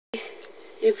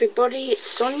Everybody, it's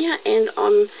Sonia and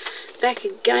I'm back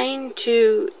again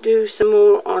to do some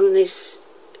more on this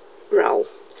roll.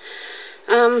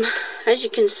 As you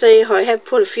can see, I have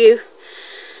put a few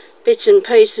bits and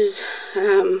pieces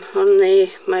on there,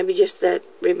 maybe just that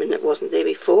ribbon that wasn't there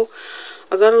before.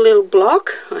 I got a little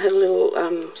block. I had a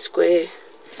little square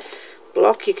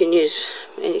block. You can use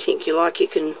anything you like. You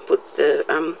can put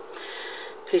the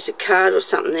piece of card or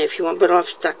something there if you want, but I've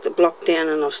stuck the block down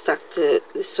and I've stuck the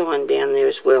sign down there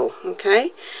as well.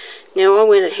 Okay, now I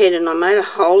went ahead and I made a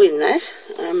hole in that.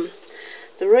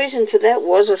 The reason for that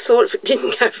was I thought if it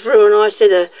didn't go through and I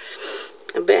said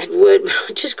a bad word,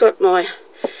 I just got my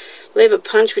lever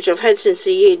punch, which I've had since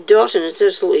the year dot, and it's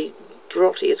absolutely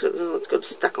grotty. It's got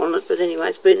stuck on it, but anyway,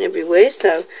 it's been everywhere.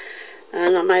 So,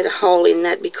 and I made a hole in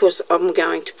that because I'm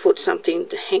going to put something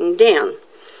to hang down.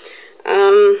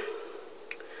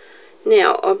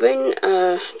 Now, I've been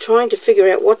trying to figure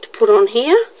out what to put on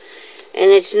here,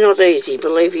 and it's not easy.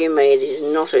 Believe you me, it is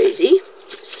not easy.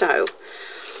 So,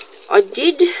 I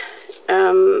did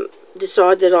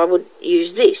decide that I would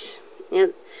use this. Now,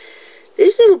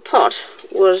 this little pot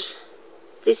was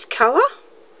this colour,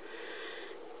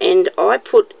 and I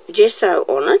put gesso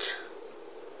on it,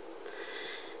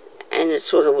 and it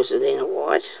sort of was then a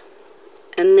white,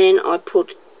 and then I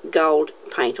put gold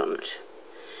paint on it.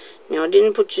 Now, I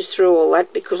didn't put you through all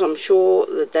that because I'm sure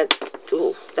that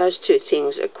those two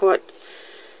things are quite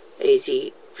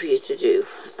easy for you to do.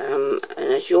 And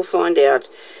as you'll find out,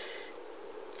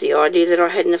 the idea that I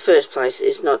had in the first place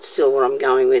is not still what I'm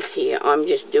going with here. I'm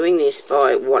just doing this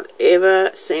by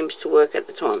whatever seems to work at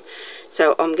the time.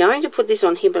 So I'm going to put this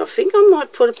on here, but I think I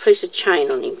might put a piece of chain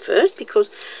on him first because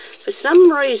for some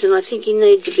reason I think he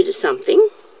needs a bit of something.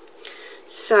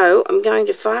 So I'm going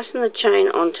to fasten the chain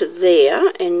onto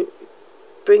there and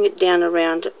bring it down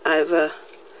around over,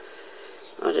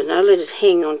 I don't know, let it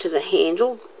hang onto the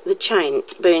handle. The chain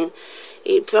being,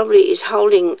 it probably is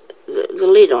holding the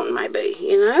lid on, maybe,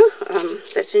 you know.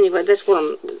 That's anyway, that's what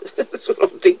I'm that's what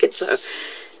I'm thinking. So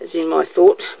that's in my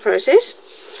thought process.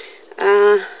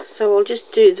 So I'll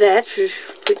just do that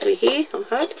quickly here. I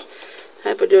hope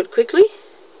I do it quickly.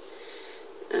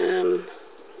 I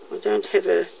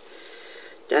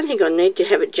don't think I need to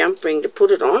have a jump ring to put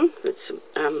it on.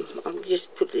 I'll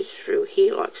just put this through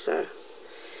here like so.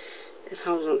 It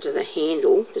holds onto the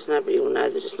handle because nobody will know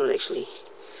that it's not actually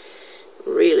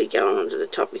really going onto the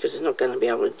top because it's not going to be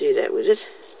able to do that with it.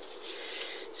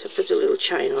 So I put the little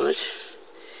chain on it.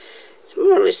 It's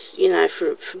more or less, you know,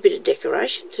 for a bit of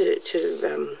decoration I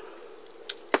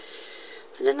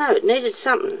don't know, it needed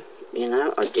something, you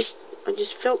know. I just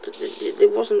felt that there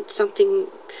wasn't something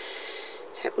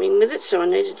happening with it, so I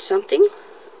needed something.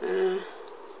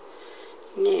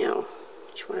 Now,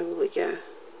 which way will we go?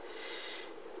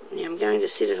 Now I'm going to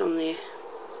sit it on there,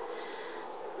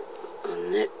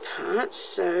 on that part,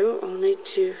 so I'll need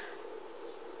to,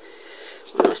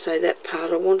 when I say that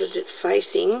part, I wanted it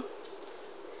facing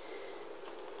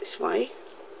this way.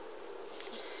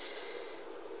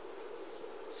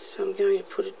 So I'm going to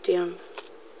put it down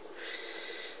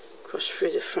across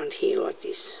through the front here like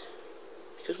this.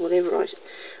 Because wherever I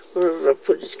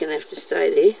put it, it's going to have to stay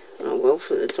there. Oh well,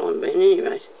 for the time being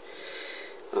anyway.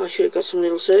 Oh, I should have got some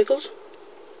little circles.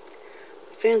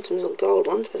 I found some little gold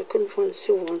ones, but I couldn't find the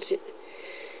silver ones.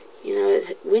 You know,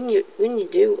 when you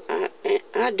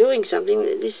are doing something,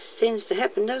 this tends to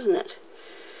happen, doesn't it?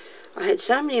 I had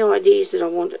so many ideas that I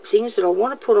wanted, things that I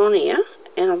want to put on here,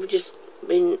 and I've just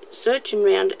been searching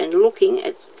around and looking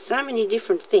at so many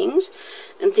different things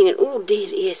and thinking, oh dear,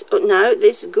 yes, oh no,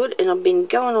 this is good. And I've been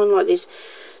going on like this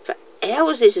for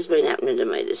hours. This has been happening to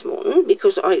me this morning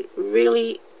because I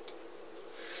really,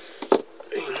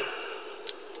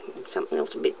 something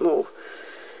else a bit more,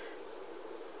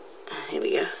 here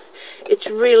we go. It's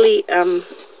really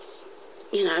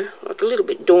you know, like a little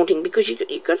bit daunting because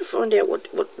you've got to find out what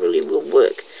really will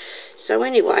work. So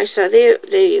anyway, so there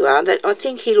you are. That I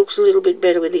think he looks a little bit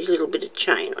better with his little bit of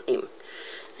chain on him.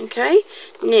 Okay,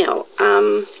 now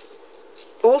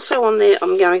also on there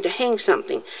I'm going to hang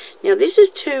something. Now this is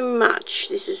too much.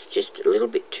 This is just a little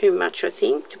bit too much, I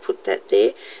think, to put that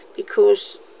there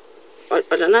because I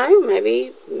don't know.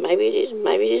 Maybe it is,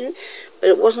 maybe it isn't. But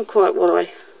it wasn't quite what I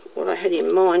had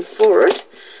in mind for it.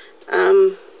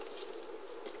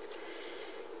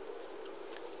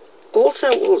 Also,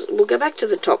 we'll go back to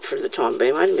the top for the time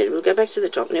being. Wait a minute, we'll go back to the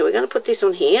top. Now, we're going to put this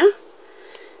on here.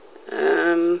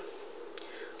 I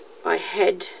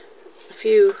had a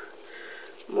few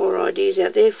more ideas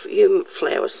out there for you.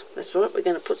 Flowers. That's right, we're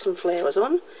going to put some flowers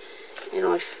on. And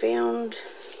I found...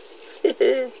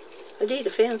 I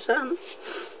found some.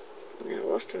 Now, I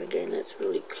lost them again. That's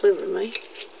really clever of me.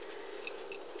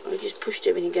 just pushed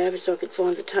everything over so I could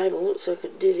find the table so I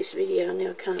could do this video, and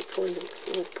now I can't find them.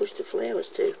 I'll push the flowers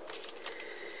too.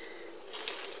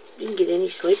 Didn't get any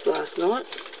sleep last night.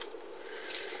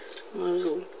 My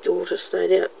little daughter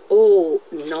stayed out all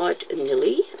night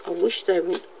nearly. I wish they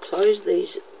would close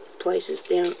these places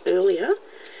down earlier.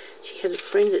 She has a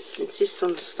friend that insists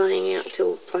on staying out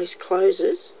till the place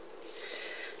closes.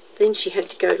 Then she had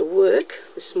to go to work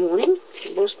this morning.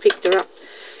 The boss picked her up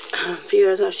a few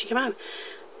hours after she came home.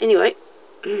 Anyway,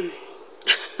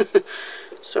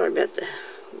 sorry about the...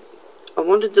 I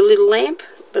wanted the little lamp,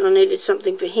 but I needed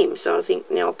something for him, so I think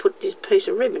now I'll put this piece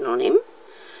of ribbon on him.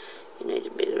 He needs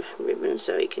a bit of ribbon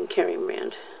so he can carry him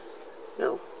around.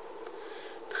 Well,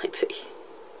 maybe.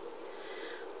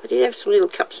 I did have some little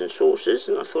cups and saucers,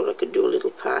 and I thought I could do a little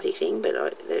party thing, but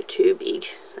they're too big.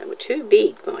 They were too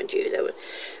big, mind you. They were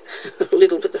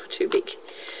little, but they were too big.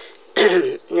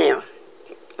 Now,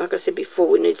 like I said before,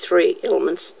 we need 3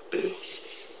 elements.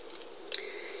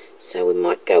 So we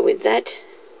might go with that.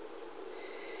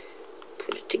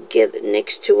 Put it together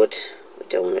next to it. We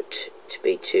don't want it to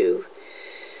be too...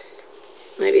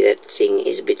 Maybe that thing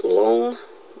is a bit long.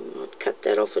 I might cut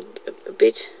that off a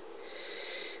bit.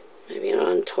 Maybe I'll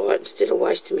untie it instead of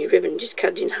wasting my ribbon. Just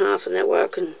cut it in half, and that way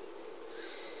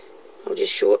I'll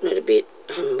just shorten it a bit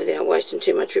without wasting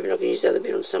too much ribbon. I can use the other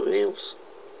bit on something else.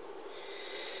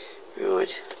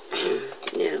 Right.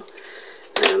 Now,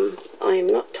 I am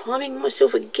not timing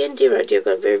myself again, dear. Oh dear, I've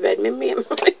got a very bad memory.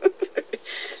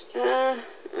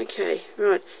 Okay,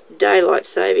 right. Daylight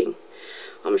saving.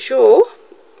 I'm sure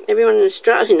everyone in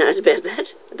Australia knows about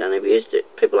that. I don't know if you used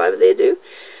it. People over there do.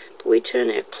 But we turn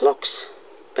our clocks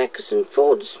backwards and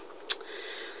forwards.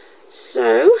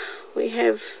 So we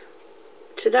have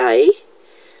today.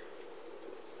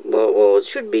 Well, it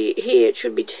should be here. It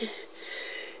should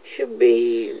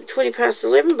be 20 past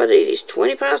 11, but it is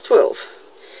 20 past 12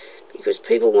 because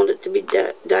people want it to be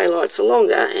daylight for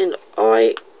longer, and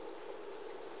I've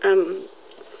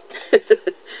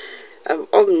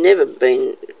never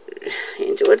been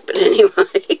into it, but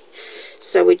anyway,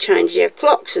 so we changed our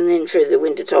clocks, and then through the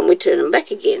winter time we turn them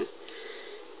back again.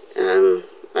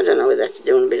 I don't know whether that's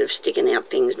doing a bit of sticking out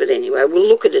things, but anyway, we'll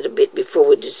look at it a bit before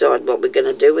we decide what we're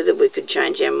going to do with it. We could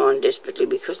change our mind desperately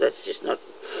because that's just not...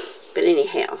 But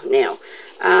anyhow, now,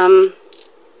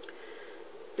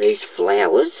 these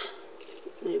flowers,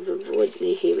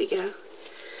 here we go.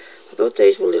 I thought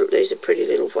these are pretty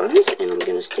little ones, and I'm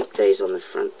going to stick these on the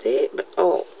front there. But,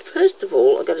 first of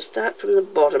all, I've got to start from the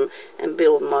bottom and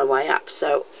build my way up.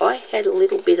 So I had a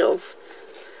little bit of...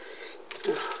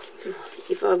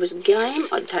 if I was game,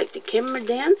 I'd take the camera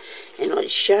down and I'd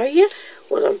show you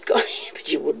what I've got here, but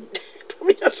you would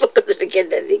probably not look at it again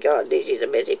and think, oh, she's a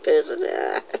messy person.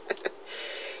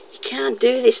 You can't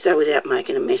do this, though, without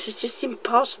making a mess. It's just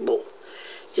impossible.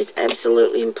 Just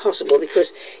absolutely impossible,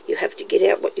 because you have to get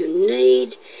out what you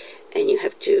need and you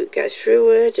have to go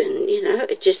through it, and, you know,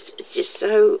 it's just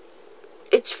so...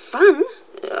 It's fun.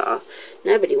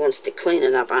 Nobody wants to clean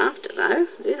it up after, though,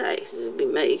 do they? It'll be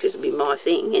me, because it'll be my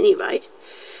thing, any rate.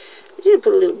 I'm going to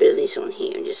put a little bit of this on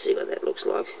here and just see what that looks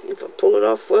like. If I pull it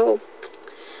off, well,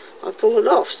 I pull it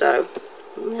off, so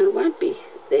it won't be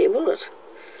there, will it?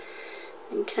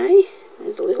 Okay,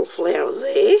 there's a little flower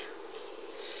there.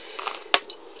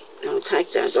 I'll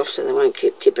take those off so they won't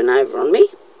keep tipping over on me.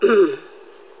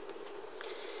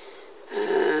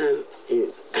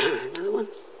 Another one.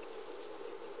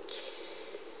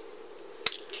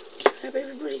 Hope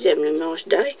everybody's having a nice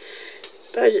day.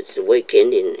 Suppose it's the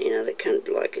weekend in other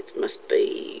countries, like it must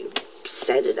be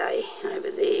Saturday over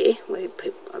there where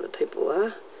other people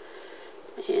are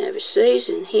overseas,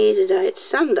 and here today it's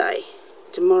Sunday.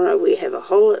 Tomorrow we have a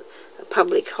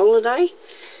public holiday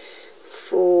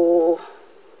for...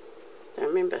 I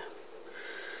remember,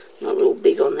 not real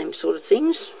big on them sort of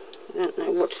things. I don't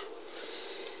know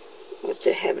what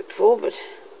they have it for, but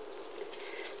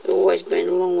it's always been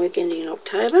a long weekend in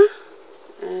October.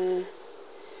 I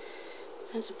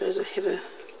suppose I found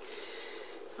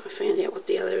out what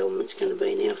the other element's going to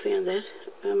be now. I found that.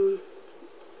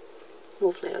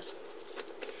 More flowers.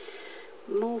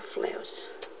 More flowers.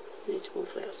 Need some more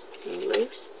flowers. More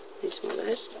leaves. Need some more of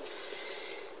those.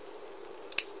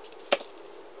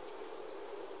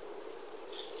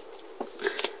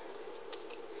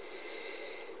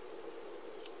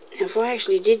 Now, if I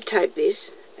actually did tape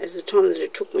this, as the time that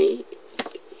it took me,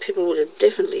 people would have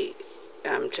definitely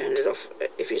turned it off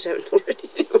if you haven't already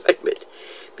anyway. But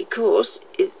because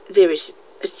it's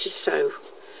just so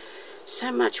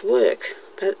much work,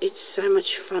 but it's so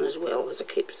much fun as well. As I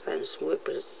keep saying, it's work,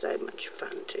 but it's so much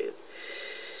fun too.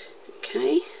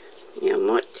 Okay, Now I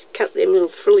might cut them little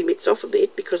frilly bits off a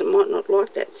bit because I might not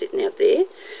like that sitting out there.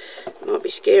 It might be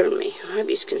scaring me. I hope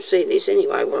you can see this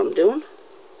anyway, what I'm doing.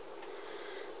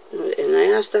 And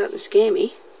they are starting to scare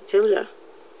me, I tell you.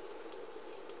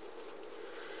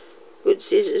 Good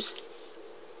scissors.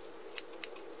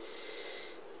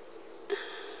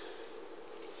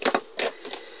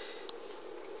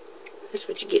 That's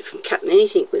what you get from cutting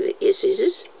anything with your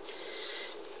scissors.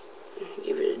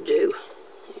 Give it a do.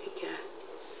 There we go.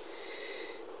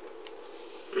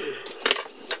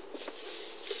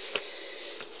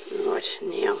 Right,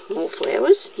 now more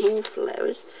flowers. More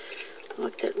flowers.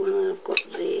 Like that one that I've got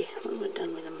there. What have I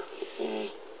done with them? Yeah,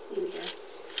 there we go.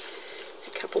 There's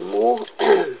a couple more.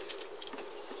 I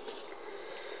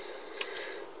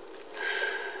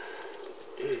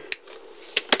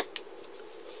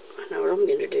know what I'm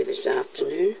going to do this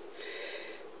afternoon.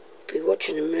 Be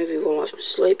watching a movie while I'm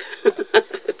asleep.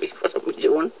 That'll be what I'll be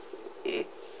doing. Yeah,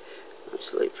 I'll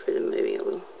sleep through the movie. I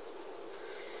will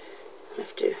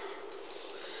have to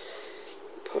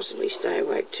possibly stay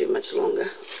awake too much longer. I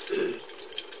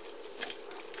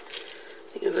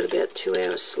think I've got about 2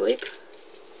 hours sleep.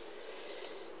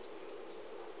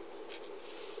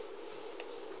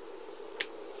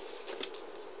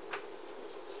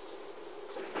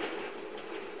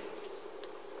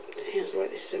 Sounds like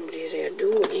there's somebody at our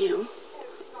door now.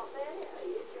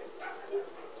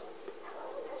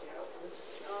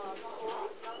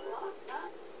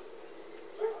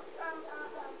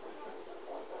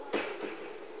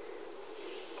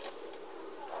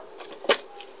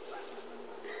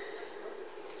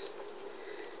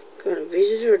 Got a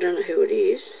visitor, I don't know who it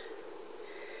is.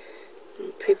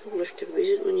 People have to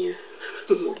visit when you're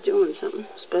doing something.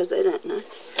 I suppose they don't know.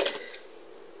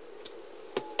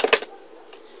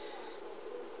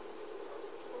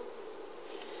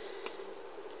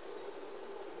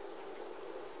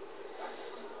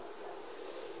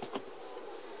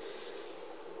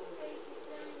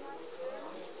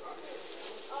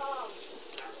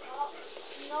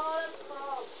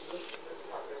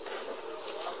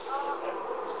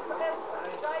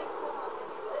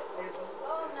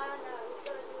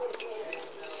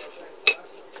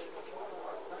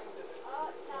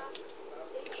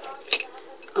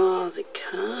 Oh, the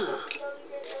car.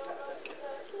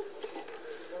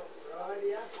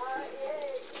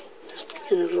 Just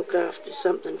going to look after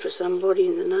something for somebody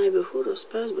in the neighbourhood, I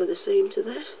suppose, by the seams of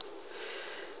that.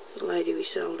 The lady we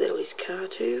sold Ellie's car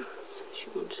to. She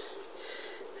wants...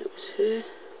 That was her.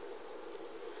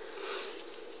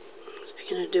 I was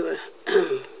going to do a...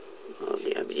 oh,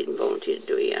 yeah, we didn't volunteer to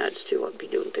do yards too. I'd be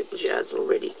doing people's yards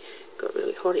already. Got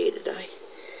really hot here today.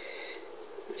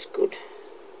 That's good.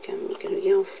 I'm going to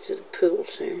go off to the pool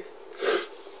soon.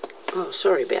 Oh,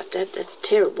 sorry about that. That's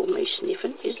terrible, me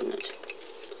sniffing, isn't it?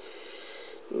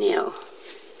 Now,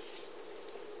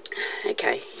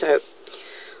 okay, so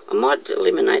I might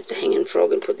eliminate the hanging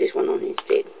frog and put this one on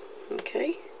instead.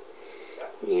 Okay.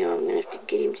 Now I'm going to have to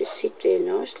get him to sit there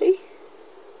nicely.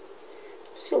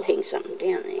 I'll still hang something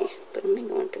down there, but I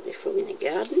think I want to put this frog in the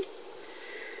garden.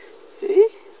 Eh?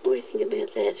 What do you think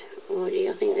about that? Oh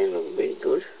dear, I think that looks pretty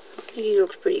good. I think he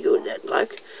looks pretty good, that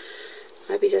bloke.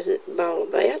 I hope he doesn't bowl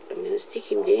about. I'm going to stick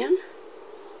him down.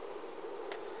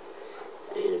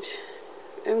 And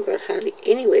I haven't got hardly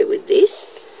anywhere with this.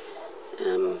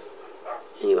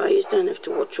 Anyway, you just don't have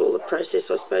to watch all the process.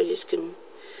 I suppose you can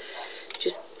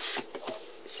just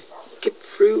skip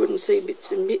through and see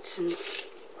bits and bits and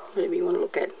whatever you want to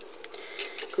look at.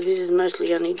 Because this is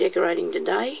mostly only decorating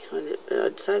today.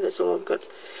 I'd say that's all I've got.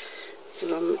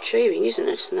 What I'm achieving, isn't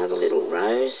it? Another little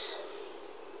rose.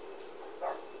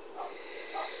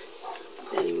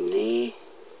 Put that in there.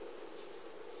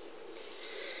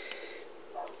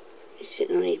 He's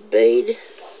sitting on his bead.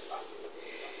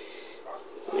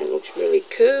 That looks really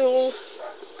cool.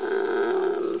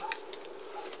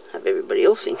 Hope everybody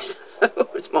else thinks so.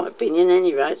 It's my opinion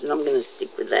anyway, and I'm going to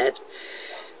stick with that.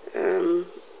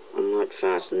 I might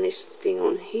fasten this thing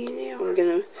on here now. I'm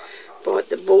going to bite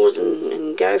the bullet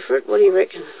and go for it. What do you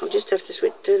reckon? I'll just have to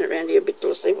turn it around here a bit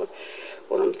till I see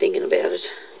what I'm thinking about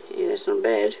it. Yeah, that's not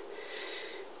bad.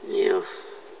 Now,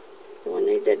 do I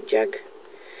need that jug?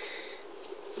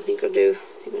 I think I do.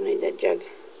 I think I need that jug.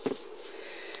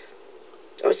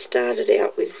 I started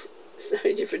out with so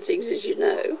many different things, as you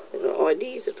know,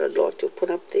 ideas that I'd like to put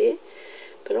up there.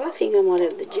 But I think I might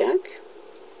have the jug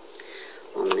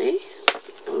on there.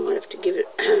 I might have to give it...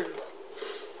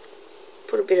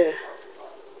 put a bit of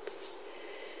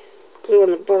glue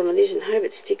on the bottom of this and hope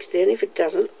it sticks down. If it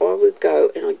doesn't, I would go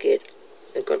and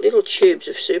they've got little tubes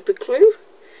of super glue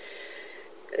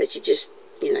that you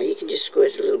can just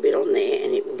squirt a little bit on there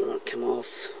and it will not come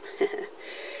off.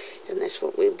 And that's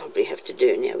what we'll probably have to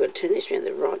do. Now I've got to turn this around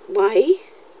the right way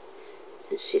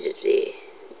and sit it there.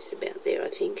 It's about there, I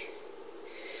think.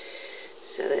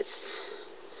 So that's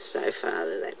so far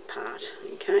that part.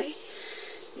 Okay.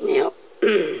 Now,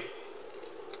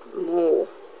 more.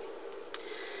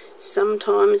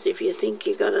 Sometimes if you think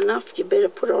you got enough, you better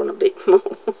put on a bit more.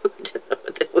 I don't know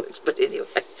how that works, but anyway.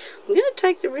 I'm going to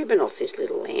take the ribbon off this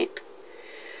little lamp.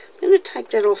 I'm going to take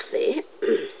that off there.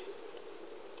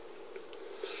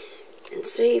 And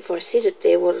see if I set it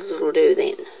there, what it'll do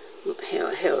then.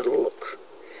 How it'll look.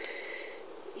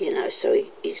 You know, so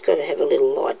he's got to have a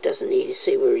little light, doesn't he, to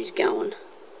see where he's going.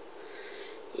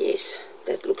 Yes,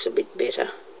 that looks a bit better.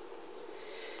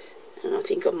 And I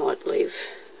think I might leave.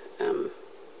 I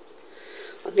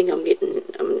think I'm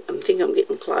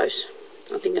getting close.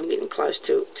 I think I'm getting close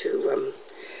to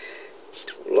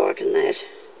liking that.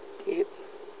 Yep.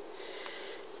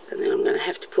 And then I'm going to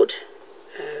have to put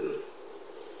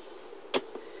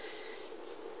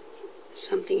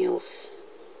something else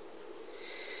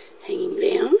hanging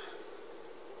down.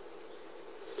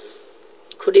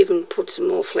 Could even put some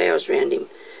more flowers around him.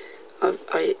 I'm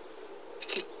going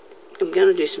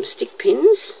to do some stick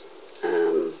pins.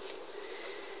 I'll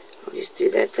just do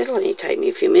that. That'll only take me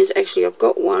a few minutes. Actually, I've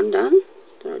got one done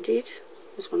that I did.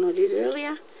 This one I did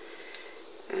earlier.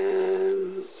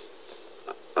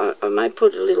 I may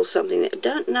put a little something there. I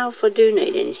don't know if I do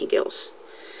need anything else.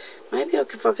 Maybe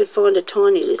if I could find a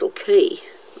tiny little key.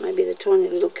 Maybe the tiny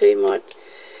little key might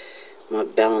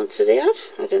balance it out.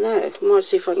 I don't know. I might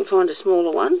see if I can find a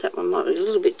smaller one. That one might be a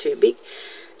little bit too big.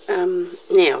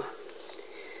 Now,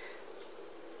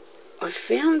 I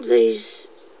found these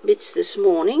bits this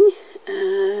morning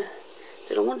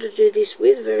that I wanted to do this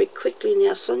with very quickly.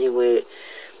 Now, Sonia,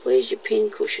 where's your pin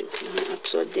cushion?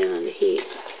 Upside down under here.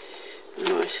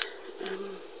 Right.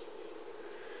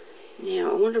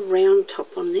 Now, I want a round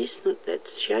top on this, not that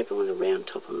shape. I want a round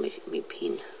top on my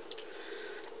pin.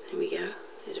 There we go.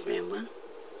 There's a round one.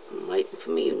 I'm waiting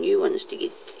for me new ones to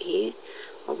get here.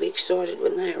 I'll be excited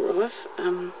when they arrive.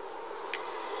 Now,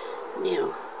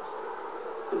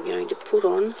 I'm going to put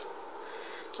on,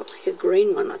 I'll take a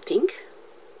green one, I think.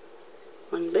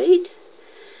 One bead.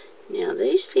 Now,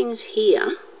 these things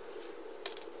here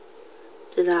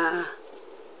that are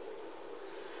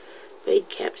bead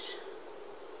caps,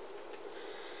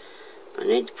 I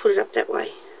need to put it up that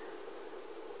way.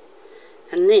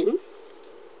 And then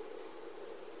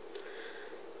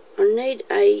I need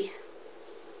a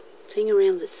thing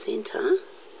around the centre,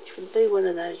 which would be one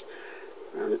of those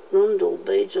rondel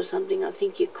beads or something, I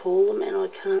think you call them, and I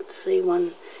can't see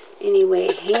one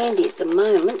anywhere handy at the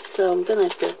moment, so I'm going to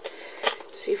have to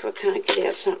see if I can't get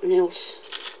out something else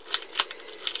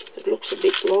that looks a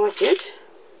bit like it.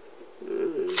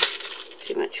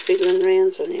 Too much fiddling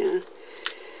around on here.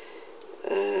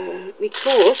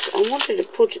 Because I wanted to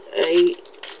put a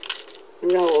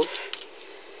row of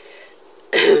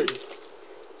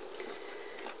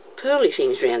pearly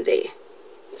things around there,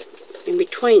 in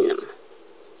between them.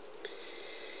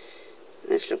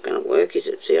 That's not going to work, is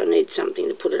it? See, I need something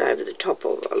to put it over the top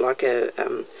of, like a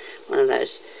one of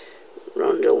those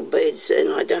rondel beads,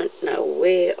 and I don't know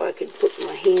where I could put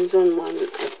my hands on one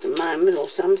at the moment, or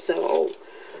some, so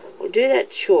I'll do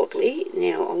that shortly.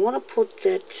 Now, I want to put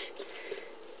that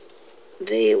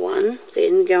there one,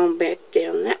 then going back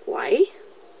down that way.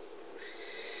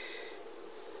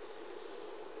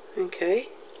 Okay.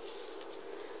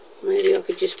 Maybe I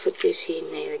could just put this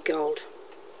in there, the gold.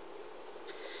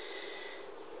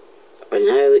 I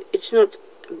know it's not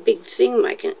a big thing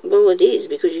making, well it is,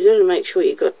 because you've got to make sure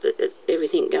you've got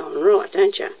everything going right,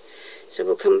 don't you? So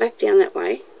we'll come back down that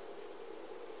way,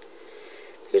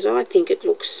 because I think it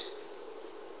looks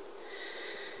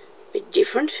a bit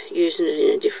different, using it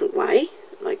in a different way,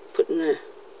 like putting the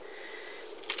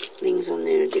things on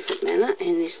there in a different manner,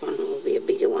 and this one will be a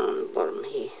bigger one on the bottom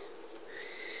here.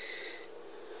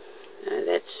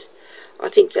 I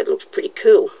think that looks pretty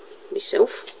cool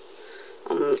myself.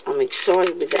 I'm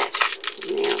excited with that.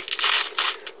 Now,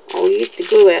 I'll get the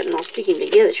glue out and I'll stick them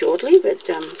together shortly, but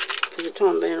for the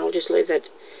time being I'll just leave that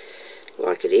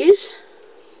like it is.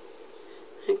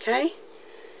 Okay,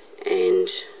 and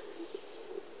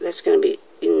that's going to be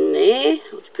in there.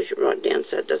 I'll just push it right down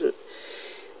so it doesn't,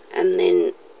 and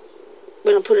then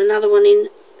when I put another one in,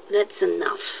 that's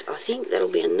enough. I think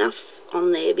that'll be enough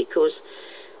on there, because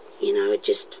you know, it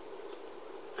just,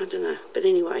 I don't know, but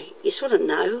anyway, you sort of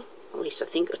know, at least I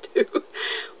think I do,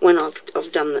 when I've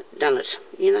done it,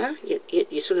 you know,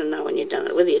 you sort of know when you've done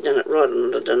it, whether you've done it right or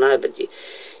not, I don't know, but you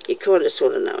kind of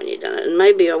sort of know when you've done it, and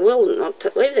maybe I will not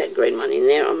leave that green one in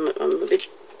there. I'm a bit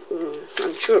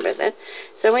unsure about that.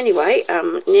 So anyway,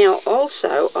 now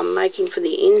also I'm making for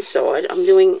the inside. I'm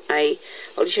doing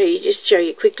I'll just show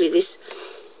you quickly this.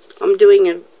 I'm doing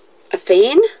a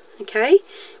fan, okay?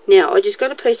 Now I just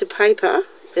got a piece of paper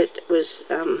that was,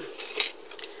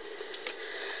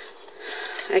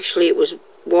 actually it was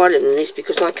wider than this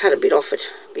because I cut a bit off it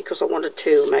because I wanted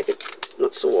to make it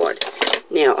not so wide.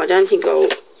 Now I don't think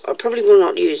I probably will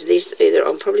not use this either.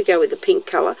 I'll probably go with the pink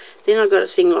colour. Then I got a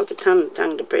thing like a tongue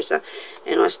depressor,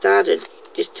 and I started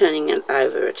just turning it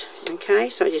over it. Okay,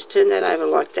 so I just turned that over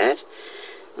like that,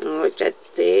 and like that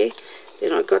there.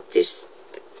 Then I got this,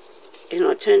 and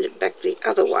I turned it back the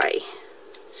other way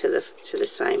to the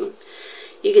same.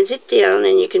 You can sit down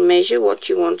and you can measure what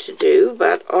you want to do,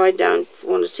 but I don't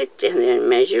want to sit down there and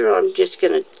measure. I'm just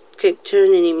going to keep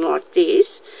turning him like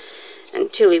this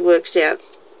until he works out.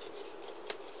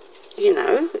 You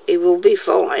know, it will be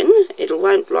fine. It'll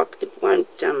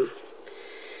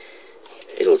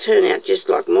turn out just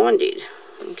like mine did.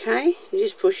 Okay, you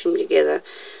just push them together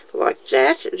like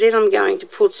that. Then I'm going to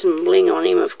put some bling on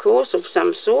him, of course, of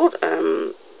some sort.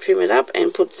 Trim it up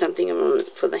and put something on it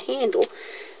for the handle.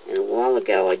 And a while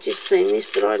ago I just seen this,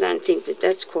 but I don't think that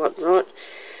that's quite right.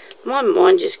 My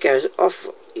mind just goes off,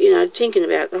 you know, thinking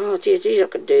about, oh dear, I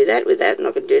could do that with that, and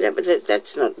I could do that, but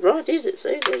that's not right, is it?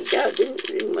 See, there you go. It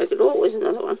didn't work at all. There's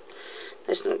another one.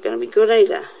 That's not going to be good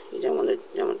either. You don't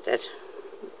want that.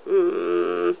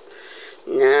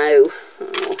 No.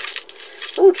 Oh.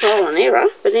 All trial and error.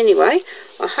 But anyway,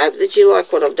 I hope that you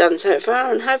like what I've done so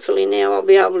far, and hopefully now I'll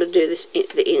be able to do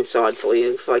the inside for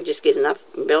you. If I just get enough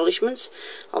embellishments,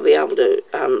 I'll be able to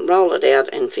roll it out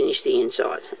and finish the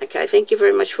inside. Okay, thank you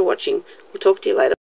very much for watching. We'll talk to you later.